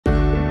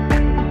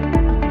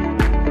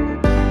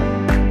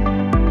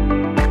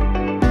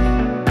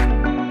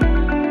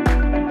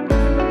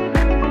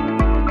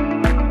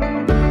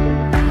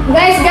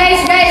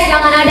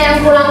jangan ada yang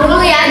pulang dulu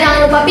ya,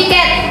 jangan lupa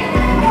piket.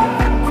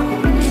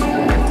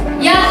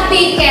 Ya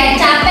piket,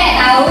 capek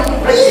tahu.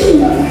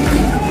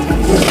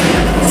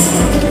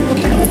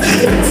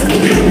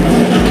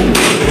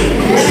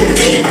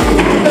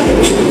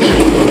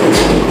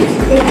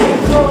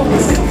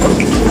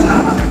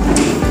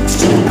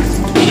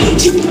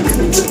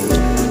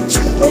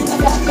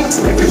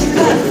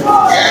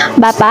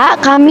 Bapak,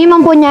 kami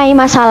mempunyai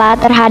masalah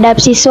terhadap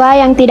siswa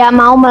yang tidak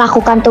mau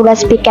melakukan tugas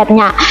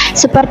piketnya.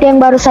 Seperti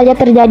yang baru saja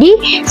terjadi,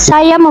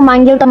 saya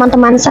memanggil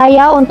teman-teman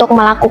saya untuk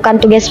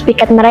melakukan tugas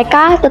piket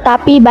mereka,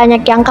 tetapi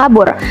banyak yang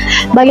kabur.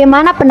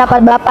 Bagaimana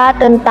pendapat Bapak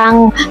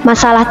tentang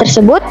masalah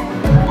tersebut?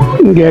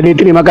 Jadi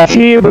terima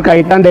kasih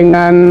berkaitan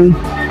dengan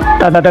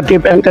tata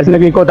tertib MTS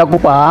Negeri Kota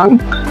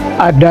Kupang.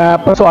 Ada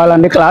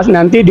persoalan di kelas,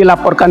 nanti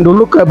dilaporkan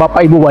dulu ke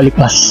Bapak Ibu Wali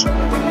kelas.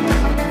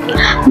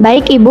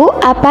 Baik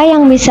Ibu, apa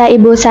yang bisa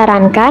Ibu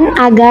sarankan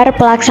agar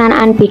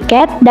pelaksanaan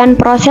piket dan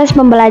proses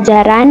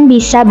pembelajaran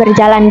bisa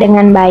berjalan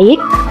dengan baik?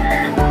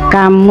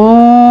 Kamu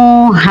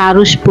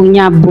harus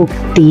punya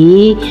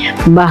bukti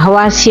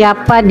bahwa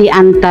siapa di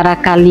antara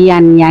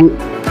kalian yang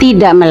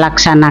tidak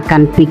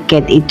melaksanakan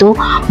piket itu,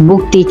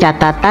 bukti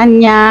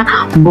catatannya,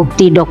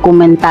 bukti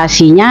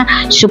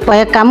dokumentasinya,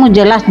 supaya kamu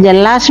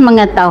jelas-jelas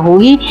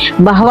mengetahui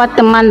bahwa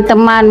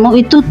teman-temanmu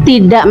itu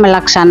tidak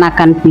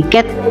melaksanakan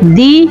piket,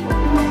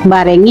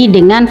 dibarengi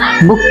dengan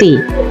bukti.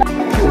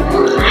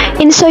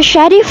 In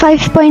Society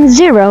 5.0,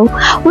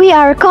 we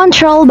are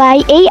controlled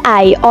by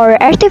AI or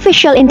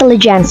Artificial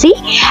Intelligence,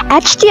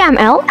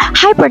 HTML,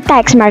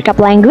 Hypertext Markup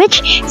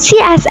Language,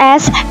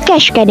 CSS,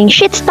 Cascading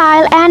Sheet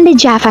Style, and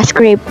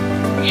JavaScript.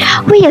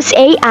 We use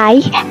AI,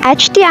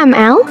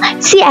 HTML,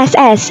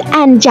 CSS,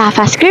 and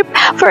JavaScript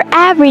for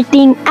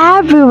everything,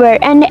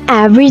 everywhere, and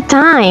every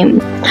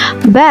time.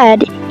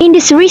 But in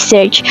this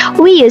research,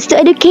 we use the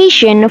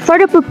education for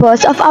the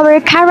purpose of our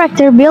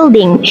character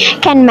building,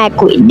 can make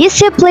with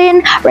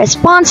discipline,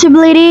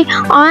 responsibility,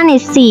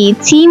 honesty,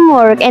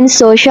 teamwork, and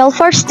social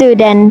for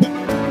students.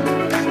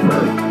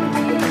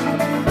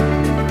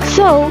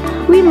 So,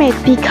 we made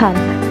PIKHAR.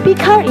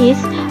 PIKHAR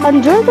is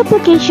Android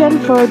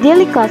application for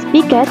daily class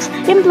pickets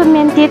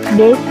implemented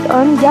based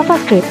on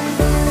JavaScript.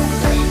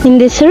 In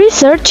this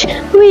research,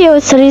 we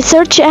use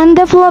research and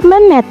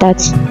development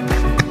methods.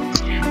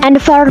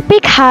 And for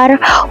PIKHAR,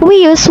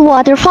 we use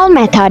waterfall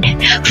method.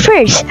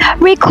 First,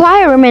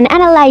 requirement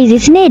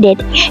analysis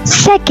needed.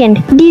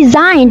 Second,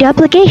 design the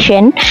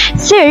application.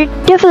 Third,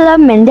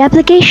 development the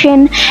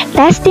application,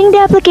 testing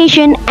the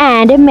application,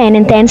 and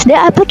maintenance the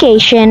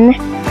application.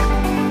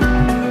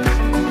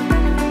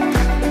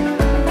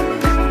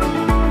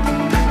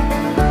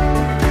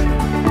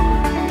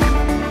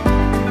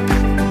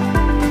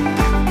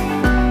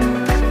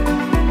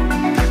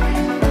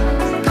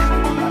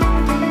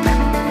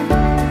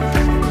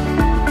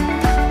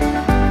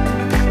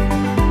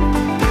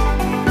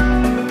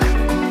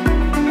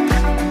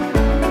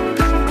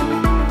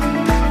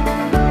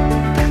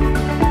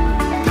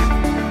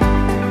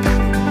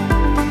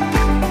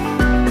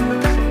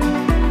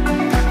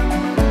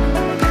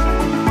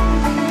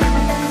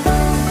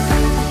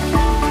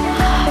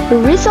 The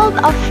result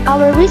of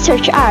our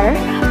research are: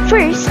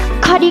 first,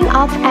 coding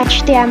of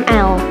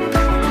HTML.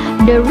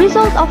 The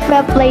result of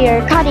web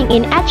player coding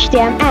in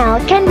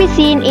HTML can be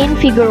seen in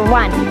figure 1.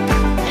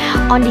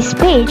 On this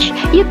page,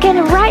 you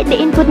can write the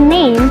input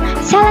name,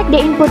 select the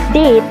input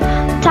date,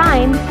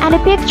 time, and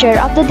a picture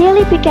of the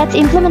daily pickets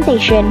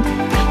implementation.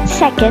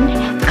 Second,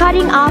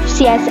 coding of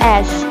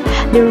CSS.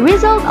 The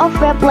result of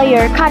web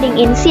player coding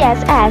in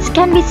CSS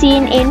can be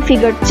seen in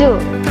figure 2.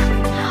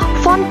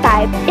 Font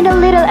type in the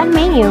little and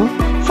menu,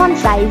 font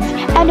size,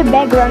 and the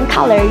background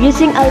color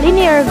using a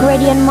linear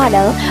gradient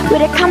model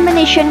with a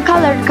combination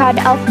color code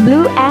of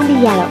blue and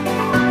yellow.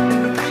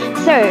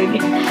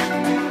 Third,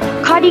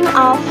 coding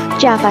of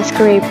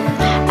JavaScript.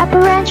 A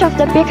branch of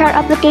the PIKHAR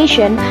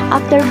application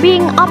after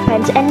being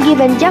opened and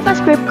given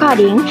JavaScript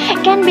coding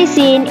can be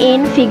seen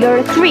in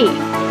figure 3.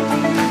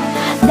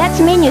 That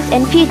menus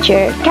and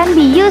feature can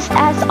be used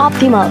as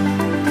optimal.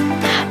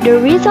 The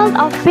result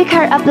of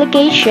PIKHAR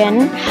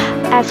application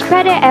as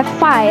PDF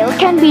file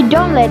can be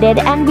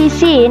downloaded and be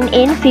seen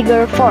in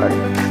figure 4.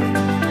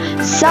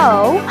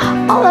 So,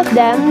 all of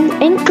them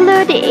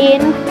include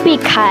in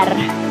PIKHAR.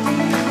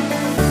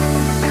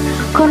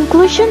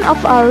 Conclusion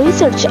of our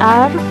research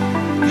are: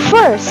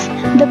 first,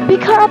 the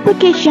PIKHAR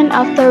application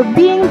after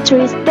being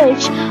 3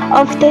 stages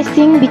of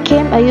testing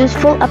became a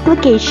useful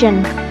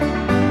application.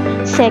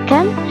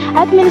 Second,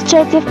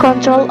 administrative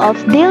control of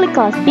daily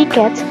class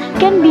pickets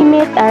can be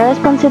made a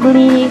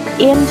responsibility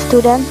in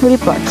student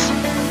reports.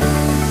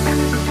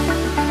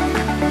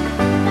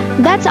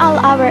 That's all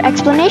our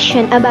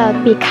explanation about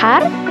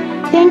PIKHAR.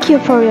 Thank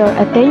you for your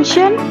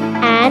attention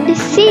and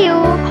see you.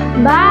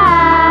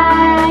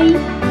 Bye!